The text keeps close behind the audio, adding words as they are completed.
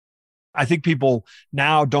I think people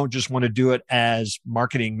now don't just want to do it as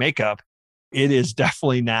marketing makeup. It is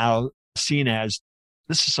definitely now seen as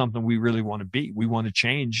this is something we really want to be. We want to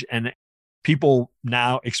change. And people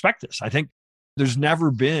now expect this. I think there's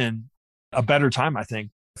never been a better time, I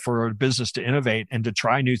think, for a business to innovate and to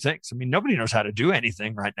try new things. I mean, nobody knows how to do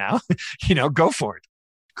anything right now. Go for it.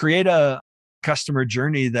 Create a customer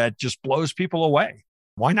journey that just blows people away.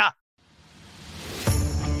 Why not?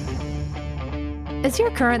 Is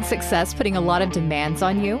your current success putting a lot of demands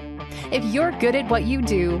on you? If you're good at what you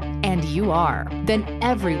do, and you are, then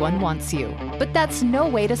everyone wants you. But that's no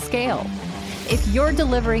way to scale. If you're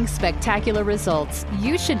delivering spectacular results,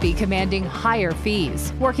 you should be commanding higher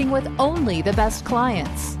fees, working with only the best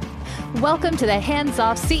clients. Welcome to the Hands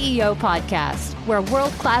Off CEO podcast, where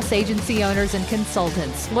world-class agency owners and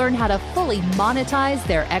consultants learn how to fully monetize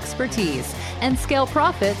their expertise and scale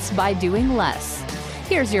profits by doing less.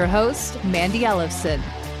 Here's your host, Mandy Ellefson.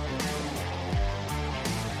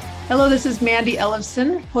 Hello, this is Mandy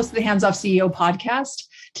Ellefson, host of the Hands Off CEO podcast.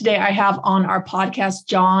 Today I have on our podcast,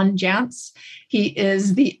 Jantsch. He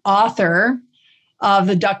is the author of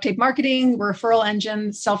the Duct Tape Marketing, Referral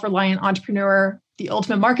Engine, Self-Reliant Entrepreneur, The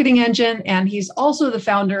Ultimate Marketing Engine, and he's also the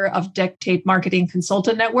founder of Duct Tape Marketing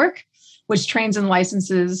Consultant Network, which trains and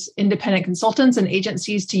licenses independent consultants and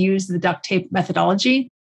agencies to use the duct tape methodology.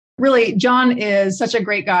 Really, John is such a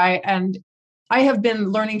great guy, and I have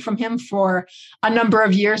been learning from him for a number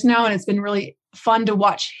of years now, and it's been really fun to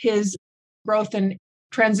watch his growth and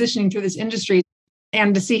transitioning through this industry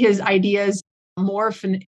and to see his ideas morph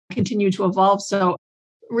and continue to evolve. So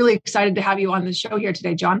really excited to have you on the show here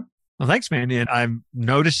today, John. Well, thanks, Mandy. And I'm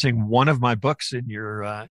noticing one of my books in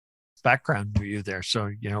your background review there.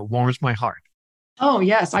 So, warms my heart. Oh,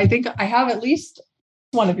 yes. I think I have at least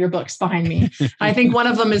one of your books behind me. I think one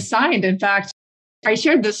of them is signed. In fact, I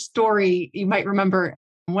shared this story, you might remember,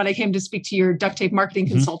 when I came to speak to your duct tape marketing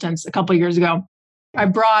consultants a couple of years ago. I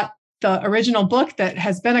brought the original book that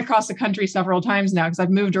has been across the country several times now because I've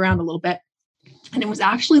moved around a little bit. And it was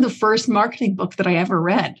actually the first marketing book that I ever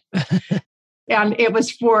read. And it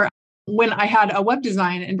was for when I had a web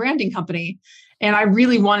design and branding company, and I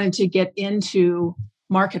really wanted to get into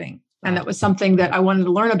marketing. And that was something that I wanted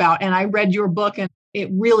to learn about. And I read your book, and it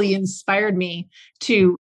really inspired me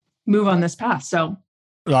to move on this path. So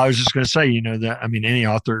I was just going to say, any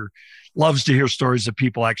author loves to hear stories of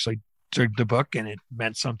people actually took the book and it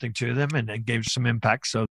meant something to them and it gave some impact.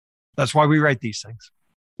 So that's why we write these things.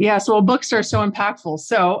 Yeah. So books are so impactful.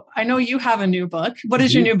 So I know you have a new book. What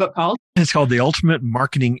is your new book called? It's called The Ultimate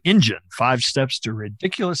Marketing Engine, 5 Steps to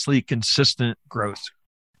Ridiculously Consistent Growth.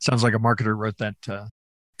 Sounds like a marketer wrote that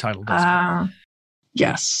title, doesn't it?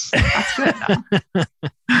 Yes. That's good.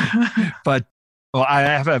 But I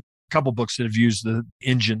have a couple books that have used the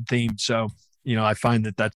engine theme. So, I find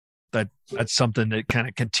that's something that kind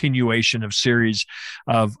of continuation of series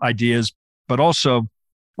of ideas. But also,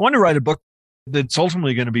 I want to write a book that's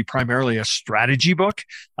ultimately going to be primarily a strategy book.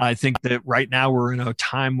 I think that right now we're in a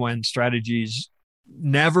time when strategy's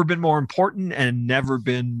never been more important and never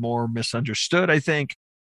been more misunderstood, I think.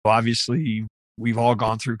 Obviously, we've all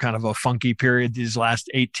gone through kind of a funky period these last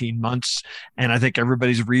 18 months. And I think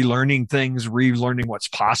everybody's relearning things, relearning what's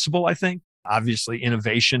possible, I think. Obviously,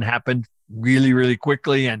 innovation happened really, really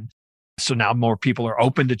quickly. And so now more people are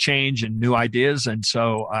open to change and new ideas. And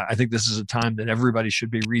so I think this is a time that everybody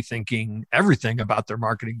should be rethinking everything about their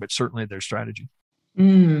marketing, but certainly their strategy.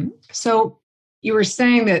 So you were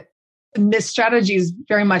saying that strategy is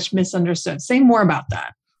very much misunderstood. Say more about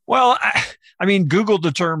that. Well, Google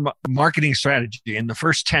the term marketing strategy, and the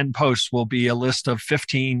first 10 posts will be a list of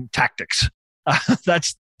 15 tactics.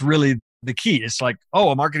 That's really the key. It's like,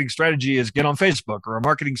 a marketing strategy is get on Facebook, or a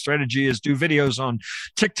marketing strategy is do videos on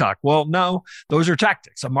TikTok. Well, no, those are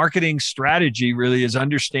tactics. A marketing strategy really is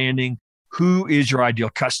understanding who is your ideal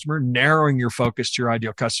customer, narrowing your focus to your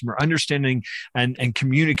ideal customer, understanding and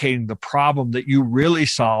communicating the problem that you really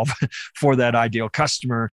solve for that ideal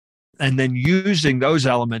customer, and then using those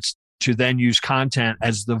elements to then use content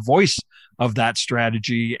as the voice of that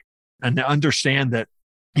strategy, and to understand that,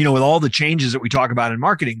 with all the changes that we talk about in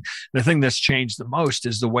marketing, the thing that's changed the most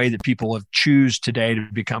is the way that people have choose today to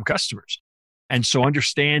become customers. And so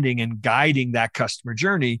understanding and guiding that customer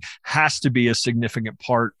journey has to be a significant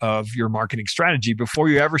part of your marketing strategy before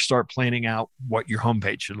you ever start planning out what your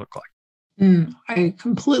homepage should look like. I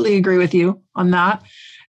completely agree with you on that.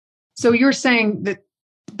 So you're saying that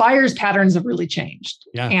buyers' patterns have really changed,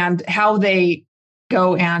 and how they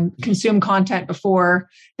go and consume content before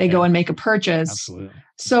they go and make a purchase. Absolutely.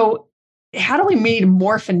 So how do we need to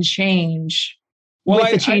morph and change with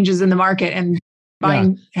the changes in the market and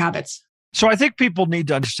buying habits? So I think people need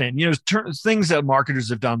to understand, things that marketers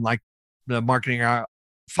have done, like the marketing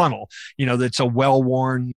funnel, that's a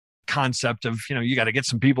well-worn concept of, you got to get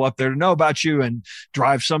some people up there to know about you and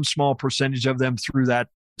drive some small percentage of them through that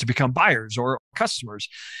to become buyers or customers.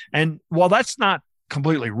 And while that's not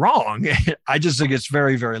completely wrong, I just think it's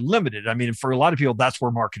very, very limited. I mean, for a lot of people, that's where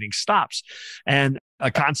marketing stops. And a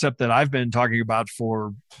concept that I've been talking about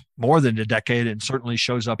for more than a decade and certainly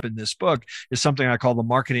shows up in this book is something I call the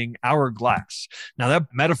marketing hourglass. Now, that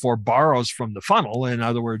metaphor borrows from the funnel. In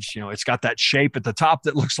other words, it's got that shape at the top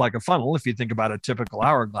that looks like a funnel if you think about a typical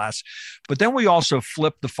hourglass. But then we also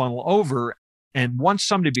flip the funnel over. And once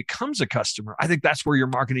somebody becomes a customer, I think that's where your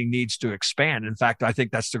marketing needs to expand. In fact, I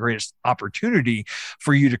think that's the greatest opportunity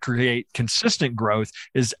for you to create consistent growth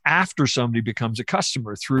is after somebody becomes a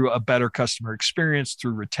customer, through a better customer experience,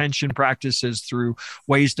 through retention practices, through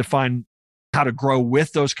ways to find how to grow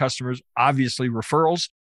with those customers. Obviously, referrals,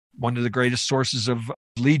 one of the greatest sources of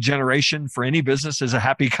lead generation for any business is a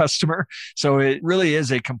happy customer. So it really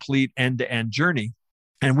is a complete end-to-end journey.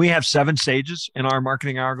 And we have 7 stages in our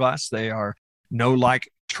marketing hourglass. They are know, like,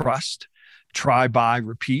 trust, try, buy,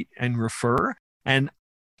 repeat, and refer. And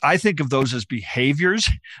I think of those as behaviors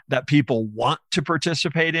that people want to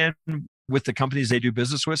participate in with the companies they do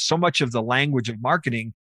business with. So much of the language of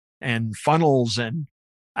marketing and funnels and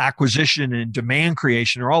acquisition and demand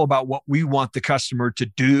creation are all about what we want the customer to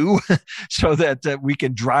do so that we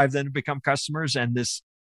can drive them to become customers. And this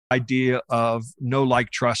idea of know,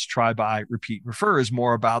 like, trust, try, buy, repeat, refer is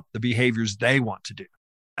more about the behaviors they want to do.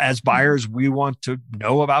 As buyers, we want to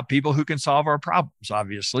know about people who can solve our problems,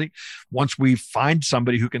 obviously. Once we find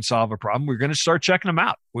somebody who can solve a problem, we're going to start checking them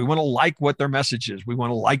out. We want to like what their message is. We want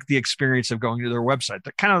to like the experience of going to their website.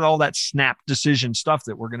 That kind of all that snap decision stuff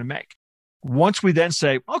that we're going to make. Once we then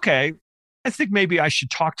say, okay, I think maybe I should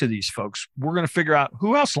talk to these folks, we're going to figure out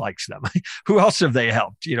who else likes them. Who else have they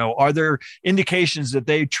helped? Are there indications that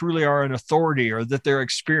they truly are an authority or that they're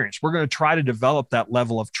experienced? We're going to try to develop that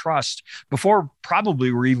level of trust before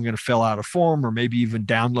probably we're even going to fill out a form or maybe even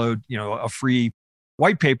download, a free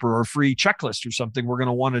white paper or a free checklist or something. We're going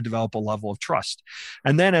to want to develop a level of trust.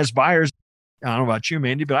 And then as buyers, I don't know about you,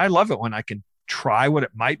 Mandy, but I love it when I can try what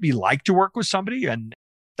it might be like to work with somebody. And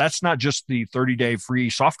that's not just the 30-day free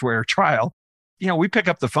software trial. We pick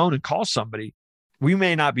up the phone and call somebody. We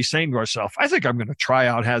may not be saying to ourselves, I think I'm going to try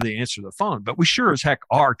out how they answer the phone, but we sure as heck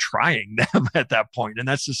are trying them at that point. And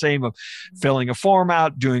that's the same of filling a form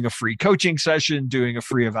out, doing a free coaching session, doing a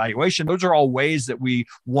free evaluation. Those are all ways that we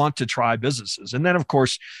want to try businesses. And then, of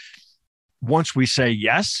course, once we say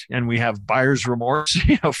yes and we have buyer's remorse,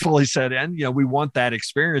 fully set in, we want that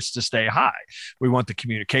experience to stay high. We want the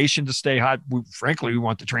communication to stay high. Frankly, we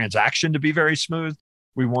want the transaction to be very smooth.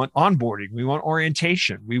 We want onboarding. We want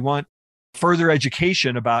orientation. We want further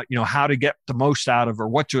education about, how to get the most out of or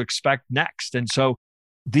what to expect next. And so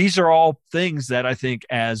these are all things that I think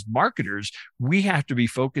as marketers, we have to be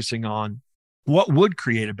focusing on. What would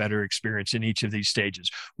create a better experience in each of these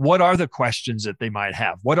stages? What are the questions that they might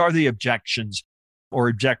have? What are the objections or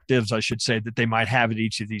objectives, I should say, that they might have at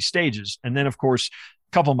each of these stages? And then, of course,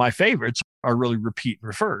 a couple of my favorites are really repeat and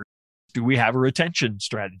refer. Do we have a retention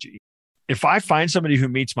strategy? If I find somebody who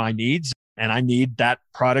meets my needs and I need that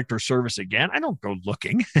product or service again, I don't go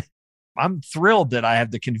looking. I'm thrilled that I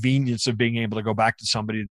have the convenience of being able to go back to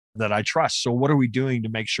somebody that I trust. So what are we doing to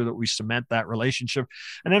make sure that we cement that relationship?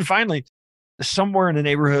 And then finally, somewhere in the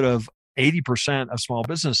neighborhood of 80% of small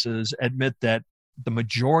businesses admit that the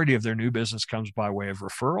majority of their new business comes by way of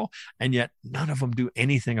referral, and yet none of them do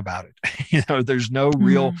anything about it. There's no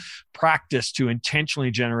real practice to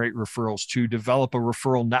intentionally generate referrals, to develop a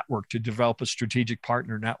referral network, to develop a strategic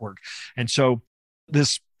partner network. And so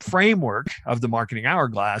this framework of the marketing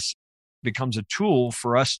hourglass becomes a tool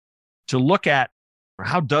for us to look at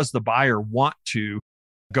how does the buyer want to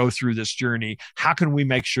go through this journey? How can we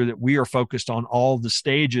make sure that we are focused on all the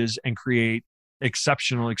stages and create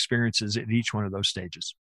exceptional experiences at each one of those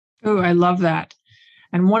stages? Oh, I love that.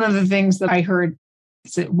 And one of the things that I heard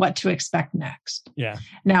is what to expect next. Yeah.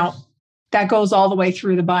 Now, that goes all the way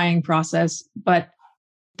through the buying process, but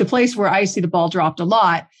the place where I see the ball dropped a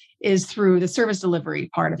lot is through the service delivery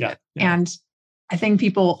part of it. Yeah. And I think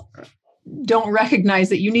people don't recognize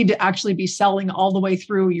that you need to actually be selling all the way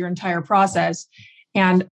through your entire process.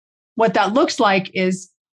 And what that looks like is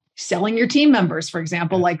selling your team members, for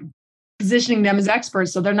example, like positioning them as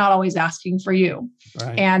experts so they're not always asking for you.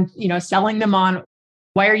 Right. And, selling them on,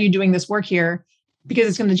 why are you doing this work here? Because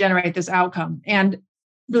it's going to generate this outcome, and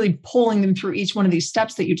really pulling them through each one of these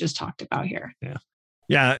steps that you just talked about here.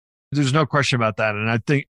 Yeah, there's no question about that. And I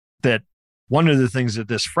think that one of the things that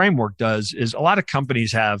this framework does is a lot of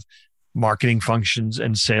companies have marketing functions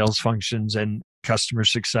and sales functions and customer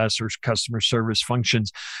success or customer service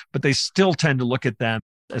functions, but they still tend to look at them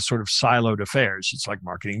as sort of siloed affairs. It's like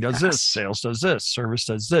marketing does this, sales does this, service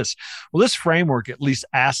does this. Well, this framework at least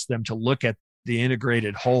asks them to look at the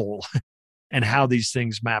integrated whole and how these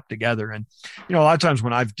things map together. And, a lot of times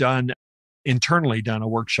when I've internally done a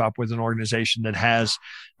workshop with an organization that has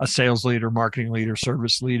a sales leader, marketing leader,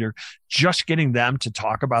 service leader, just getting them to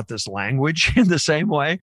talk about this language in the same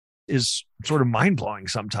way is sort of mind-blowing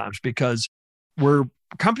sometimes, because where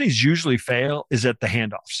companies usually fail is at the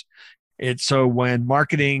handoffs. It's so when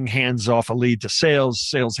marketing hands off a lead to sales,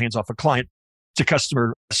 sales hands off a client to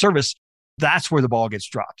customer service, that's where the ball gets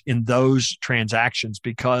dropped in those transactions,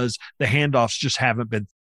 because the handoffs just haven't been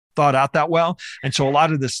thought out that well. And so a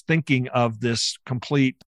lot of this thinking of this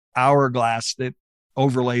complete hourglass that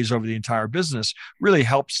overlays over the entire business really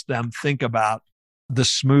helps them think about the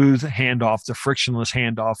smooth handoff, the frictionless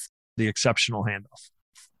handoff, the exceptional handoff.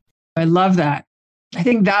 I love that. I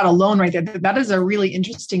think that alone right there, that is a really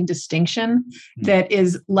interesting distinction that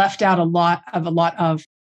is left out a lot of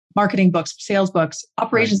marketing books, sales books,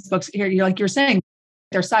 operations books. Here, you're saying,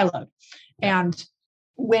 they're siloed. And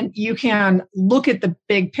when you can look at the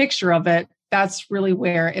big picture of it, that's really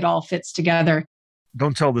where it all fits together.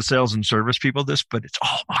 Don't tell the sales and service people this, but it's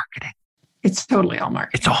all marketing. It's totally all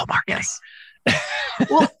marketing. It's all marketing. Yes.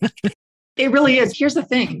 Well, it really is. Here's the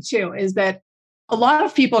thing too, is that a lot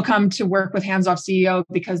of people come to work with Hands Off CEO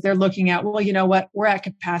because they're looking at, well, you know what? We're at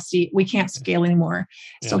capacity. We can't scale anymore.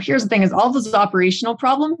 Yeah. So here's the thing, is all those operational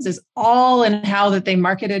problems is all in how that they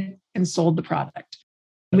marketed and sold the product.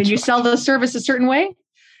 When you sell the service a certain way,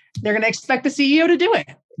 they're going to expect the CEO to do it.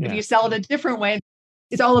 Yeah. If you sell it a different way,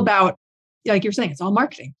 it's all about, like you're saying, it's all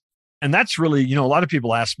marketing. And that's really, a lot of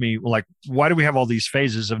people ask me, like, why do we have all these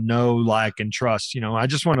phases of know, like, and trust? I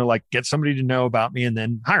just want to get somebody to know about me and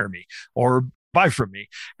then hire me or buy from me.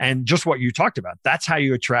 And just what you talked about, that's how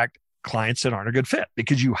you attract clients that aren't a good fit,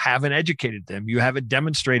 because you haven't educated them. You haven't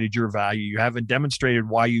demonstrated your value. You haven't demonstrated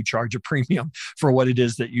why you charge a premium for what it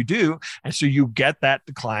is that you do. And so you get the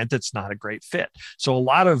client that's not a great fit. So a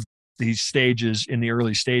lot of these stages in the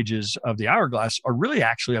early stages of the hourglass are really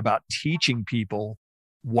actually about teaching people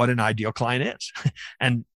what an ideal client is.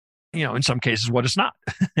 And, in some cases, what it's not.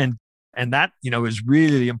 And that, is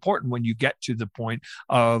really important when you get to the point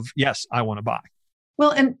of, yes, I want to buy.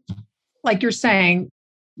 Well, and like you're saying,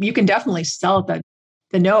 you can definitely sell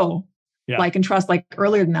the no, like and trust, like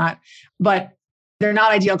earlier than that, but they're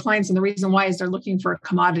not ideal clients. And the reason why is they're looking for a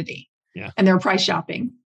commodity and they're price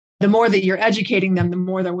shopping. The more that you're educating them, the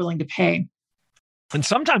more they're willing to pay. And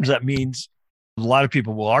sometimes that means, a lot of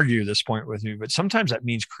people will argue this point with me, but sometimes that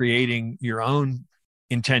means creating your own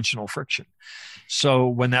intentional friction. So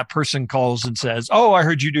when that person calls and says, oh, I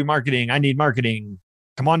heard you do marketing. I need marketing.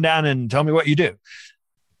 Come on down and tell me what you do.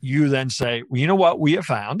 You then say, well, you know what we have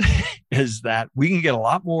found is that we can get a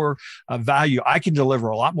lot more value. I can deliver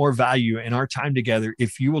a lot more value in our time together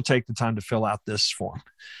if you will take the time to fill out this form.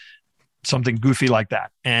 Something goofy like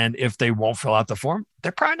that. And if they won't fill out the form,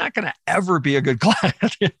 they're probably not going to ever be a good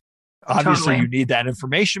client. Obviously, you need that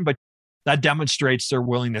information, but that demonstrates their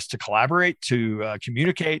willingness to collaborate, to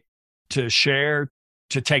communicate, to share,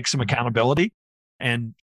 to take some accountability.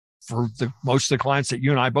 And for most of the clients that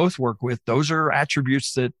you and I both work with, those are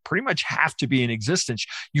attributes that pretty much have to be in existence.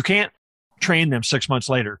 You can't train them 6 months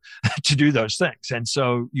later to do those things. And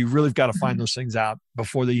so you really got to find those things out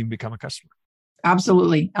before they even become a customer.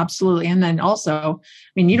 Absolutely. Absolutely. And then also,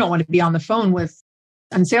 you don't want to be on the phone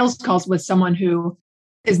on sales calls with someone who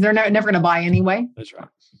they're never going to buy anyway. That's right.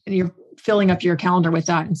 And you're filling up your calendar with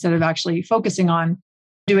that instead of actually focusing on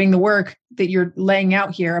doing the work that you're laying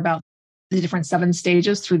out here about the different 7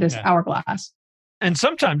 stages through this hourglass. And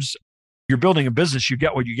sometimes you're building a business, you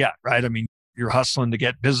get what you get, right? You're hustling to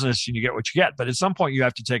get business and you get what you get. But at some point you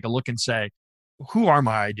have to take a look and say, who are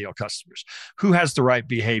my ideal customers? Who has the right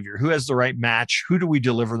behavior? Who has the right match? Who do we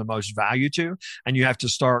deliver the most value to? And you have to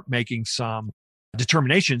start making some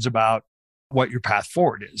determinations about what your path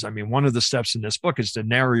forward is. One of the steps in this book is to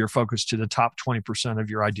narrow your focus to the top 20% of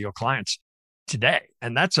your ideal clients today.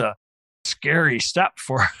 And that's a scary step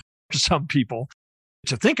for some people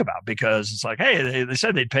to think about, because it's like, hey, they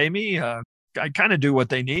said they'd pay me. I kind of do what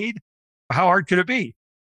they need. How hard could it be?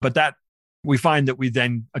 But that we find that we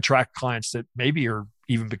then attract clients that maybe are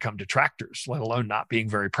even become detractors, let alone not being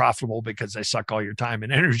very profitable because they suck all your time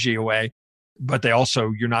and energy away. But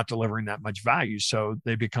you're not delivering that much value. So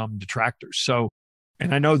they become detractors. So,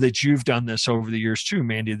 and I know that you've done this over the years too,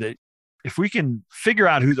 Mandy, that if we can figure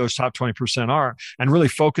out who those top 20% are and really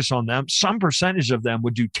focus on them, some percentage of them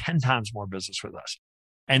would do 10 times more business with us.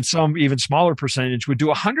 And some even smaller percentage would do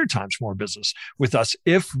 100 times more business with us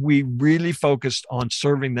if we really focused on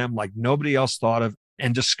serving them like nobody else thought of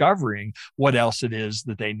and discovering what else it is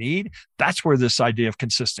that they need. That's where this idea of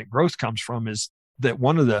consistent growth comes from, is that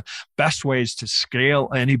one of the best ways to scale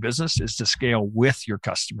any business is to scale with your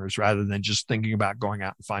customers rather than just thinking about going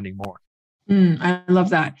out and finding more. I love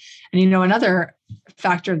that. And, another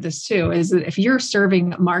factor of this too is that if you're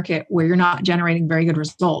serving a market where you're not generating very good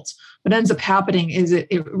results, what ends up happening is it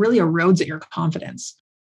really erodes at your confidence.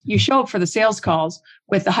 You show up for the sales calls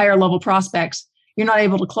with the higher level prospects, you're not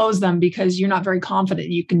able to close them because you're not very confident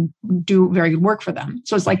you can do very good work for them.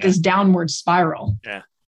 So it's like this downward spiral. Yeah.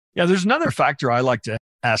 There's another factor I like to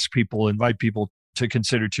invite people to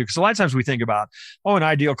consider too, because a lot of times we think about, an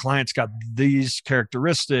ideal client's got these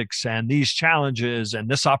characteristics and these challenges and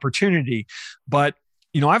this opportunity. But,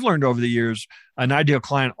 I've learned over the years, an ideal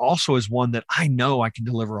client also is one that I know I can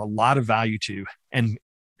deliver a lot of value to, and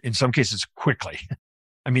in some cases quickly.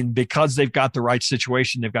 I mean, because they've got the right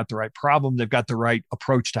situation, they've got the right problem, they've got the right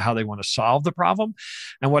approach to how they want to solve the problem.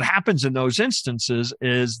 And what happens in those instances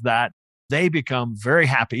is that they become very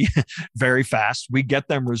happy very fast. We get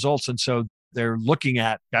them results. And so they're looking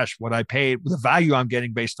at, gosh, what I paid, the value I'm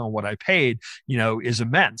getting based on what I paid, is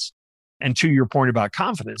immense. And to your point about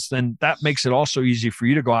confidence, then that makes it also easy for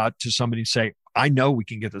you to go out to somebody and say, I know we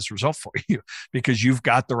can get this result for you because you've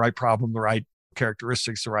got the right problem, the right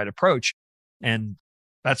characteristics, the right approach. And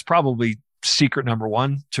that's probably secret number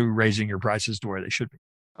one to raising your prices to where they should be.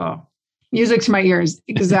 Oh, music to my ears.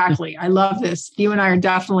 Exactly. I love this. You and I are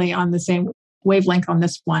definitely on the same wavelength on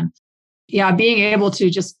this one. Yeah, being able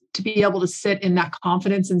to be able to sit in that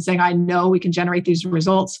confidence and saying, I know we can generate these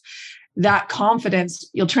results. That confidence,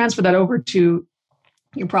 you'll transfer that over to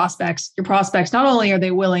your prospects. Your prospects, not only are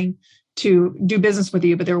they willing to do business with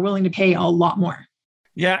you, but they're willing to pay a lot more.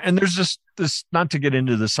 Yeah. And there's this, not to get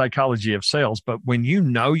into the psychology of sales, but when you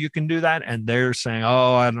can do that and they're saying,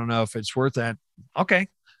 I don't know if it's worth that. Okay.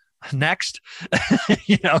 Next,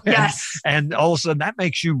 Yes. And all of a sudden that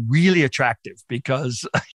makes you really attractive because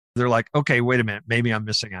they're like, okay, wait a minute, maybe I'm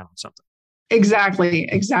missing out on something.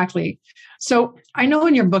 Exactly. So I know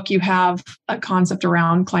in your book, you have a concept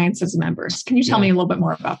around clients as members. Can you tell me a little bit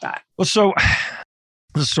more about that? Well, so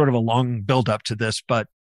this is sort of a long build up to this, but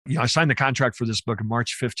I signed the contract for this book on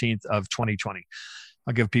March 15th of 2020.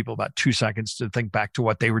 I'll give people about 2 seconds to think back to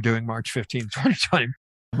what they were doing March 15th, 2020.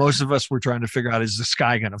 Most of us were trying to figure out, is the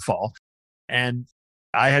sky going to fall? And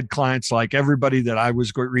I had clients like everybody that I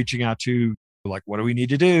was reaching out to, like, what do we need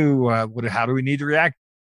to do? How do we need to react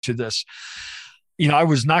to this? I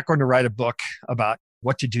was not going to write a book about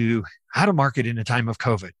what to do, how to market in a time of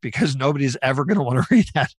COVID, because nobody's ever going to want to read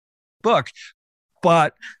that book.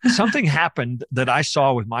 But something happened that I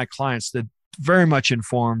saw with my clients that very much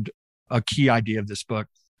informed a key idea of this book.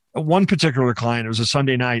 One particular client, it was a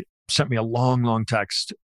Sunday night, sent me a long, long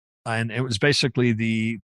text. And it was basically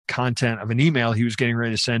the content of an email he was getting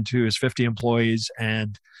ready to send to his 50 employees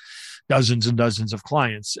and dozens and dozens of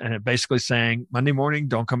clients. And it basically saying, Monday morning,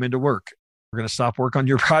 don't come into work. We're going to stop work on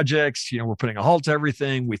your projects. We're putting a halt to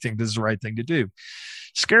everything. We think this is the right thing to do.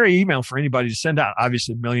 Scary email for anybody to send out.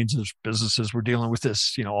 Obviously, millions of businesses were dealing with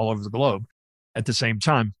this, all over the globe at the same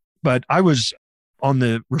time. But I was on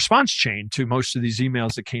the response chain to most of these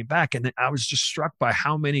emails that came back. And I was just struck by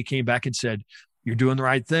how many came back and said, you're doing the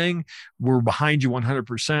right thing. We're behind you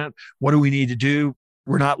 100%. What do we need to do?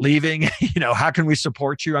 We're not leaving. How can we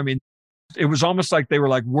support you? I mean, it was almost like they were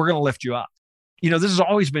like, we're going to lift you up. This has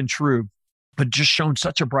always been true, but just shown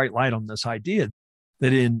such a bright light on this idea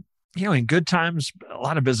that in good times, a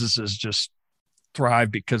lot of businesses just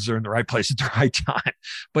thrive because they're in the right place at the right time.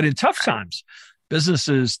 But in tough times,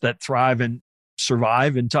 businesses that thrive and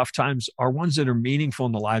survive in tough times are ones that are meaningful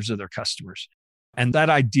in the lives of their customers. And that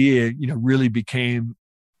idea, really became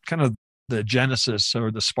kind of the genesis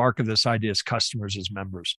or the spark of this idea as customers as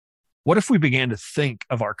members. What if we began to think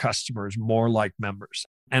of our customers more like members?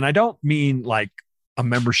 And I don't mean like a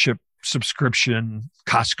membership subscription,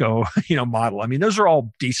 Costco, model. I mean, those are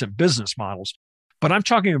all decent business models, but I'm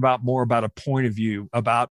talking about more about a point of view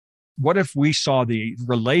about what if we saw the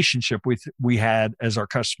relationship we had as our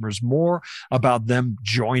customers more about them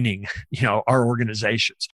joining, our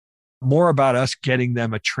organizations, more about us getting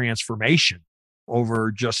them a transformation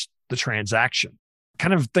over just the transaction,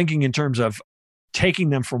 kind of thinking in terms of taking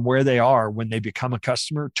them from where they are when they become a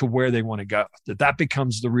customer to where they want to go, that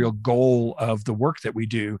becomes the real goal of the work that we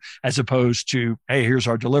do, as opposed to, hey, here's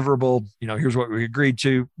our deliverable, here's what we agreed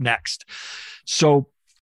to, next. So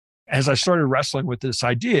as I started wrestling with this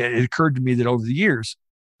idea, it occurred to me that over the years,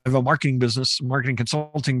 have a marketing business, marketing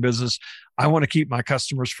consulting business. I want to keep my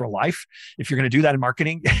customers for life. If you're going to do that in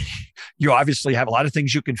marketing, you obviously have a lot of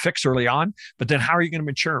things you can fix early on, but then how are you going to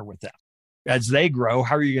mature with them? As they grow,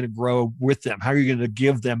 how are you going to grow with them? How are you going to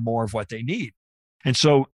give them more of what they need? And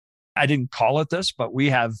so I didn't call it this, but we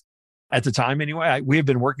have, at the time anyway, we have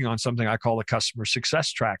been working on something I call the customer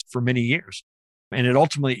success track for many years. And it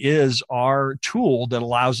ultimately is our tool that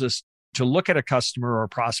allows us to look at a customer or a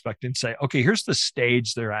prospect and say, okay, here's the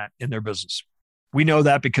stage they're at in their business. We know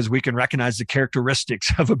that because we can recognize the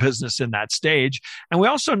characteristics of a business in that stage. And we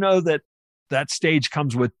also know that that stage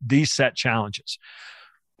comes with these set challenges.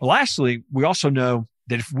 Well, lastly, we also know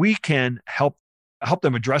that if we can help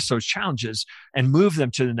them address those challenges and move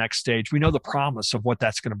them to the next stage, we know the promise of what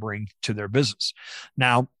that's going to bring to their business.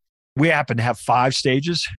 Now, we happen to have 5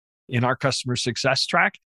 stages in our customer success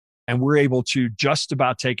track. And we're able to just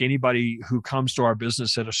about take anybody who comes to our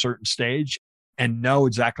business at a certain stage and know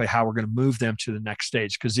exactly how we're going to move them to the next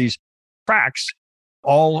stage. Because these tracks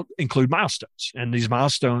all include milestones. And these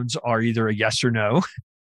milestones are either a yes or no.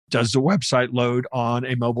 Does the website load on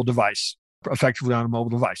a mobile device, effectively on a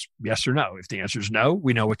mobile device? Yes or no. If the answer is no,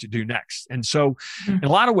 we know what to do next. And so in a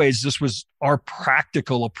lot of ways, this was our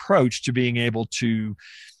practical approach to being able to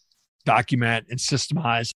document and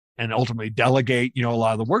systemize and ultimately delegate, a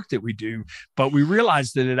lot of the work that we do. But we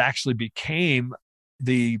realized that it actually became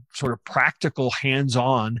the sort of practical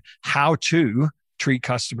hands-on how to treat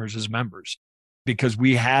customers as members, because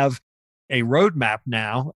we have a roadmap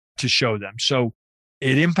now to show them. So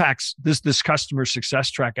it impacts this customer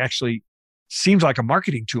success track actually seems like a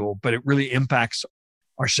marketing tool, but it really impacts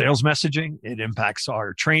our sales messaging. It impacts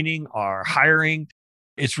our training, our hiring.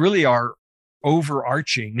 It's really our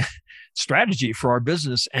overarching strategy for our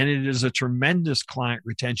business. And it is a tremendous client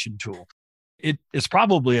retention tool. It is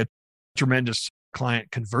probably a tremendous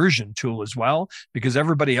client conversion tool as well, because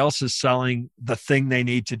everybody else is selling the thing they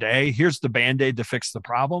need today. Here's the Band-Aid to fix the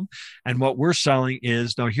problem. And what we're selling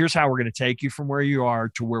is, no, here's how we're going to take you from where you are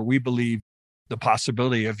to where we believe the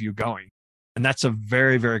possibility of you going. And that's a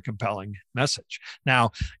very, very compelling message.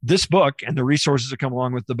 Now, this book and the resources that come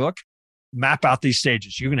along with the book map out these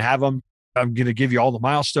stages. You can have them. I'm going to give you all the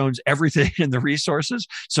milestones, everything in the resources.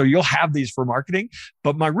 So you'll have these for marketing.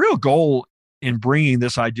 But my real goal in bringing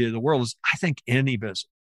this idea to the world is I think any business,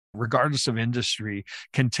 regardless of industry,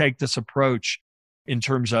 can take this approach in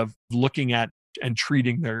terms of looking at and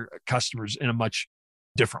treating their customers in a much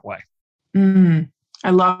different way.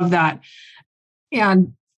 I love that.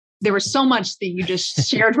 And there was so much that you just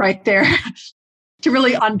shared right there to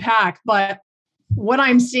really unpack. But what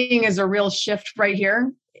I'm seeing is a real shift right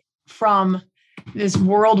here from this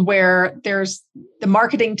world where there's the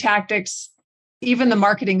marketing tactics, even the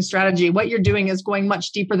marketing strategy. What you're doing is going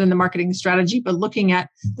much deeper than the marketing strategy, but looking at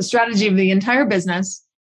the strategy of the entire business.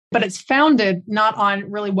 But it's founded not on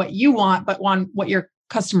really what you want, but on what your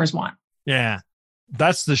customers want. Yeah,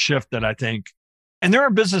 that's the shift that I think. And there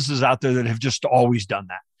are businesses out there that have just always done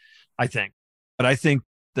that, I think. But I think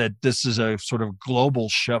that this is a sort of global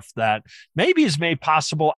shift that maybe is made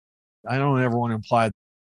possible. I don't ever want to imply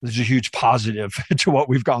there's a huge positive to what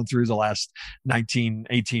we've gone through the last 19,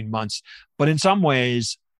 18 months. But in some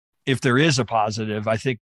ways, if there is a positive, I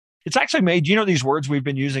think it's actually made, these words we've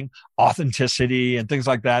been using, authenticity and things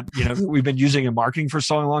like that, we've been using in marketing for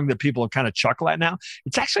so long that people have kind of chuckle at now.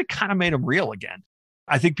 It's actually kind of made them real again.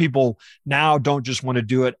 I think people now don't just want to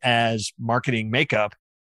do it as marketing makeup.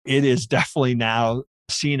 It is definitely now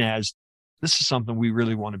seen as this is something we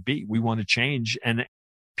really want to be. We want to change. And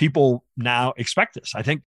people now expect this. I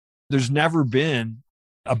think there's never been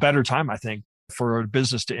a better time, I think, for a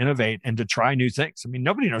business to innovate and to try new things. I mean,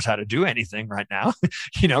 nobody knows how to do anything right now.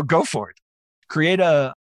 Go for it. Create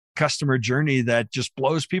a customer journey that just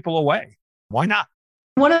blows people away. Why not?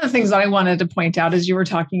 One of the things that I wanted to point out is you were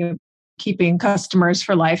talking about keeping customers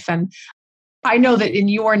for life. And I know that in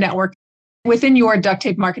your network, within your duct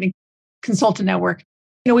tape marketing consultant network,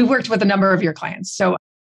 we worked with a number of your clients. So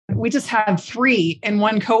we just had 3 in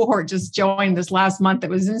one cohort just joined this last month. It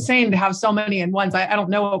was insane to have so many in once. I don't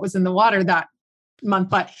know what was in the water that month,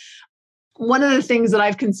 but one of the things that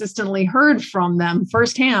I've consistently heard from them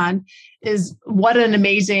firsthand is what an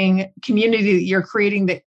amazing community that you're creating,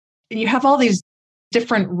 that and you have all these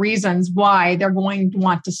different reasons why they're going to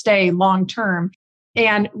want to stay long-term,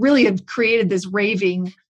 and really have created this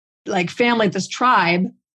raving family, this tribe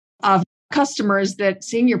of customers that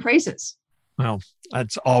sing your praises. Well,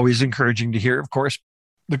 that's always encouraging to hear, of course.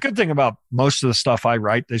 The good thing about most of the stuff I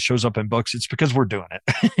write that shows up in books, it's because we're doing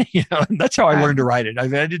it. And that's how I learned to write it. I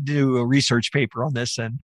did do a research paper on this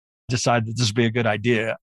and decided that this would be a good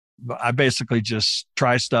idea. I basically just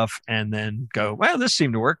try stuff and then go, well, this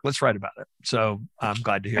seemed to work. Let's write about it. So I'm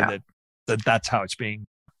glad to hear that's how it's being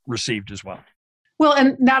received as well. Well,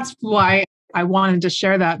 and that's why I wanted to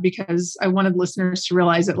share that, because I wanted listeners to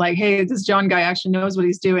realize that, like, hey, this John guy actually knows what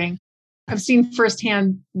he's doing. I've seen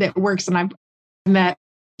firsthand that it works, and I've met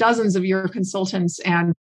dozens of your consultants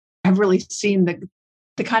and I've really seen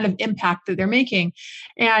the kind of impact that they're making.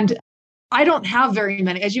 And I don't have very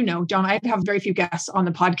many, as you know, John, I have very few guests on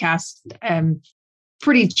the podcast. I'm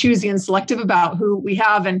pretty choosy and selective about who we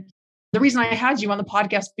have. And the reason I had you on the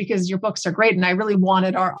podcast because your books are great. And I really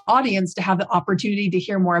wanted our audience to have the opportunity to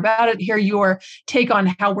hear more about it, hear your take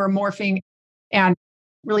on how we're morphing and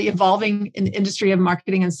really evolving in the industry of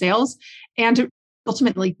marketing and sales, and to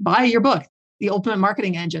ultimately buy your book, The Ultimate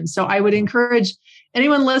Marketing Engine. So I would encourage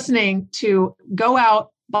anyone listening to go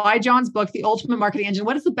out, buy John's book, The Ultimate Marketing Engine.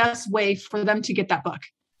 What is the best way for them to get that book?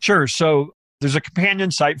 Sure. So there's a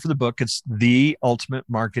companion site for the book. It's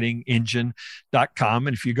theultimatemarketingengine.com.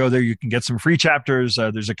 And if you go there, you can get some free chapters.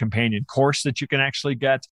 There's a companion course that you can actually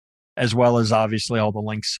get, as well as obviously all the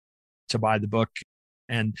links to buy the book.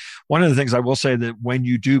 And one of the things I will say that when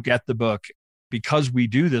you do get the book, because we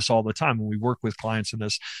do this all the time when we work with clients in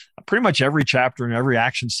this, pretty much every chapter and every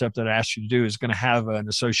action step that I ask you to do is going to have an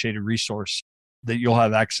associated resource that you'll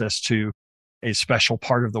have access to, a special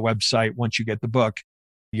part of the website. Once you get the book,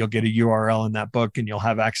 you'll get a URL in that book and you'll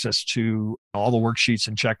have access to all the worksheets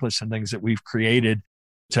and checklists and things that we've created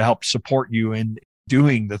to help support you in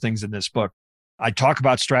doing the things in this book. I talk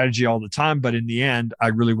about strategy all the time, but in the end, I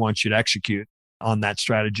really want you to execute on that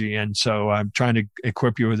strategy. And so I'm trying to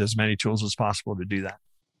equip you with as many tools as possible to do that.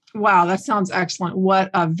 Wow, that sounds excellent. What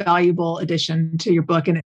a valuable addition to your book.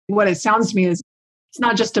 And what it sounds to me is it's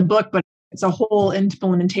not just a book, but it's a whole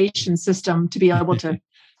implementation system to be able to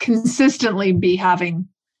consistently be having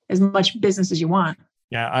as much business as you want.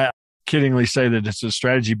 Yeah, I kiddingly say that it's a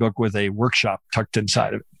strategy book with a workshop tucked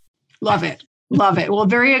inside of it. Love it. Love it. Well,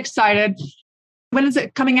 very excited. When is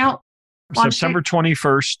it coming out? September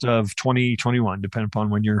 21st of 2021, depending upon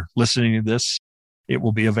when you're listening to this. It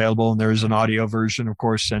will be available. And there is an audio version, of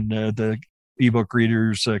course, and the ebook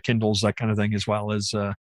readers, Kindles, that kind of thing, as well as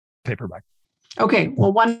paperback. Okay.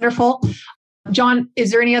 Well, wonderful. John,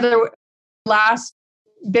 is there any other last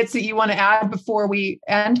bits that you want to add before we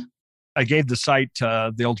end? I gave the site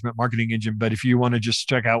The Ultimate Marketing Engine, but if you want to just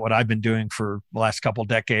check out what I've been doing for the last couple of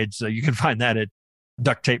decades, you can find that at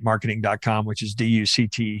ducttapemarketing.com, which is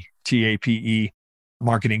DUCTTAPE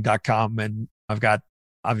marketing.com. And I've got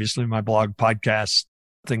obviously my blog, podcast,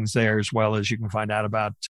 things there, as well as you can find out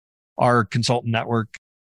about our consultant network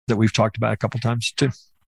that we've talked about a couple of times too.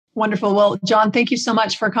 Wonderful. Well, John, thank you so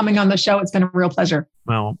much for coming on the show. It's been a real pleasure.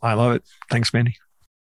 Well, I love it. Thanks, Mandy.